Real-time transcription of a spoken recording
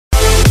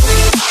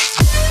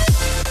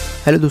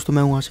Hello दोस्तों,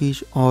 मैं हूं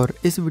आशीष और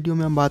इस वीडियो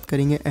में हम बात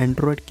करेंगे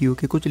एंड्रॉयड क्यू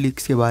के कुछ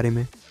लीक्स के बारे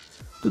में।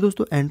 तो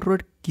दोस्तों,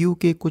 एंड्रॉयड क्यू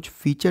के कुछ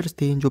फीचर्स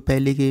थे जो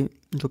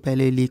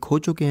पहले लीक हो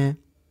चुके हैं।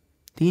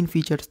 3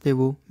 फीचर्स थे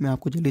वो मैं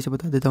आपको जल्दी से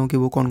बता देता हूं कि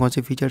वो कौन कौन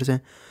से फीचर्स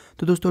हैं।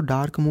 तो दोस्तों,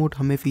 डार्क मोड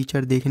हमें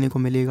फीचर देखने को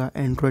मिलेगा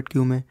एंड्रॉयड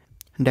क्यू में,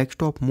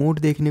 डेस्कटॉप मोड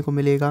देखने को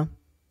मिलेगा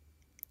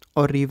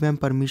और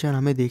रिवैम्प परमिशन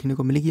हमें देखने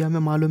को मिलेगी। हमें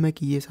मालूम है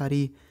कि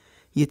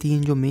ये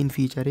 3 जो मेन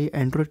फीचर है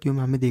एंड्रॉयड क्यू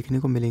में हमें देखने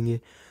को मिलेंगे।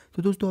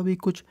 तो दोस्तों, अभी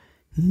कुछ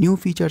न्यू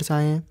फीचर्स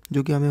आए हैं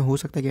जो कि हमें हो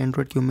सकता है कि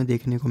एंड्रॉयड क्यू में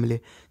देखने को मिले।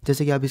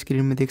 जैसे कि आप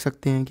स्क्रीन में देख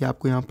सकते हैं कि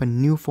आपको यहाँ पर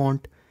new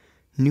font,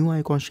 new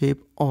icon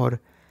shape और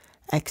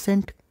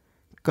एक्सेंट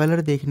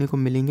कलर देखने को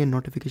मिलेंगे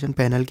नोटिफिकेशन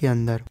पैनल के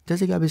अंदर।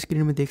 जैसे कि आप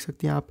स्क्रीन में देख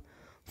सकते हैं, आप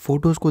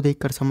फोटोज़ को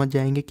देखकर समझ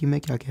जाएंगे कि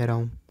मैं क्या कह रहा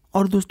हूँ।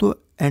 और दोस्तों,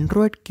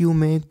 एंड्रॉयड क्यू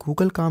में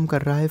गूगल काम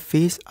कर रहा है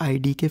फेस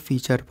आईडी के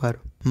फीचर पर।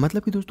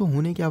 मतलब कि दोस्तों,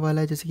 होने क्या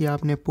वाला है, जैसे कि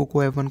आपने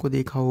पोको F1 को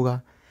देखा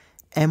होगा,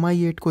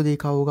 MI8 को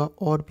देखा होगा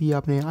और भी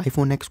आपने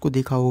आईफोन X को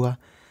देखा होगा,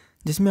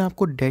 जिसमें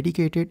आपको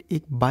डेडिकेटेड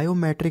एक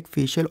बायोमेट्रिक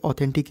फेशियल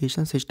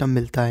ऑथेंटिकेशन सिस्टम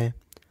मिलता है।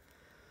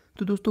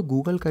 तो दोस्तों,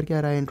 गूगल कर क्या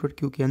रहा है एंड्रॉयड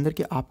क्यू के अंदर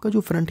कि आपका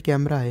जो फ्रंट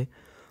कैमरा है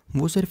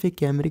वो सिर्फ एक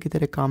कैमरे की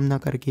तरह काम ना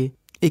करके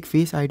एक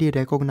फेस आईडी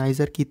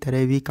रिकॉग्नाइज़र की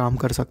तरह भी काम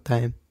कर सकता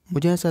है।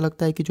 मुझे ऐसा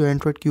लगता है कि जो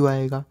एंड्रॉयड क्यू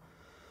आएगा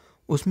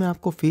उसमें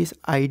आपको फेस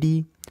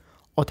आईडी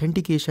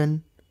ऑथेंटिकेशन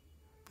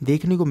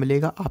देखने को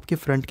मिलेगा आपके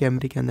फ्रंट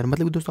कैमरे के अंदर।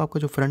 मतलब कि दोस्तों, आपका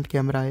जो फ्रंट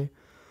कैमरा है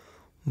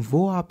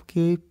वो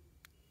आपके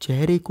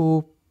चेहरे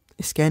को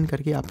स्कैन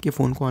करके आपके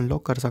फ़ोन को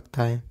अनलॉक कर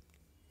सकता है।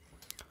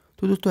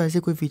 तो दोस्तों, ऐसे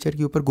कोई फ़ीचर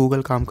के ऊपर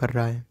गूगल काम कर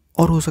रहा है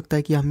और हो सकता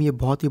है कि हम ये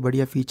बहुत ही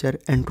बढ़िया फ़ीचर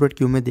एंड्रॉयड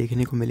क्यू में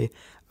देखने को मिले।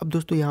 अब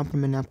दोस्तों, यहाँ पर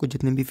मैंने आपको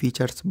जितने भी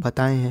फ़ीचर्स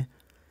बताए हैं,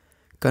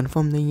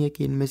 कंफर्म नहीं है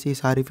कि इनमें से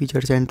सारे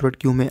फ़ीचर्स एंड्रॉयड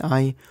क्यू में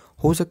आए।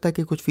 हो सकता है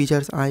कि कुछ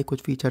फ़ीचर्स आए,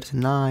 कुछ फ़ीचर्स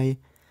ना आए,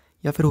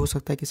 या फिर हो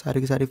सकता है कि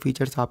सारे के सारे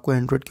फ़ीचर्स आपको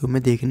एंड्रॉयड क्यू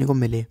में देखने को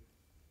मिले।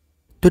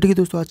 तो ठीक है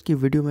दोस्तों, आज की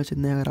वीडियो में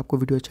इतना। अगर आपको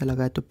वीडियो अच्छा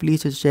लगा है तो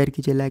प्लीज़ इसे शेयर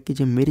कीजिए, लाइक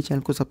कीजिए, मेरे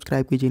चैनल को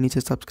सब्सक्राइब कीजिए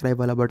नीचे सब्सक्राइब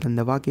वाला बटन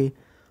दबा के।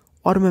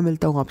 और मैं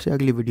मिलता हूँ आपसे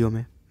अगली वीडियो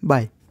में।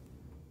 बाय।